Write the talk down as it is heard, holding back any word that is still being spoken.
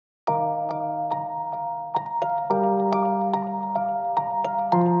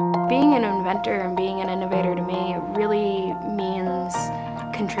Being an inventor and being an innovator to me really means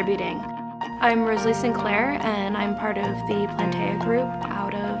contributing. I'm Rosalie Sinclair and I'm part of the Plantea group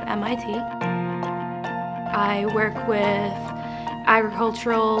out of MIT. I work with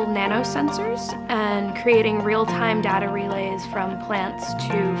agricultural nanosensors and creating real-time data relays from plants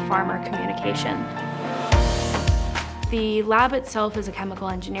to farmer communication. The lab itself is a chemical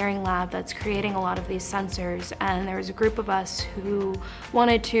engineering lab that's creating a lot of these sensors, and there was a group of us who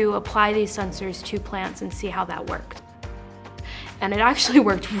wanted to apply these sensors to plants and see how that worked. And it actually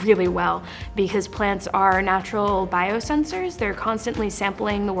worked really well because plants are natural biosensors. They're constantly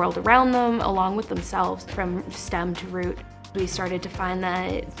sampling the world around them along with themselves from stem to root. We started to find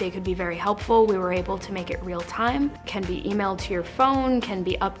that they could be very helpful. We were able to make it real time. Can be emailed to your phone, can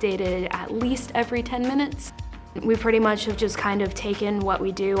be updated at least every 10 minutes. We pretty much have just kind of taken what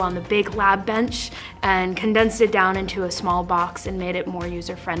we do on the big lab bench and condensed it down into a small box and made it more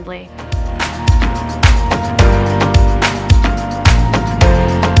user-friendly.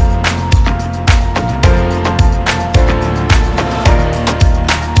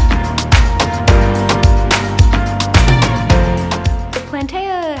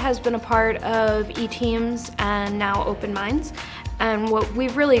 Plantea has been a part of eTeams and now Open Minds, and what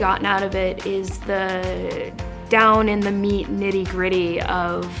we've really gotten out of it is the down in the meat nitty-gritty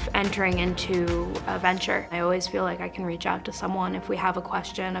of entering into a venture. I always feel like I can reach out to someone if we have a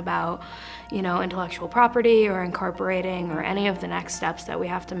question about, intellectual property or incorporating or any of the next steps that we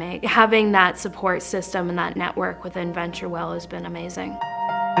have to make. Having that support system and that network within VentureWell has been amazing.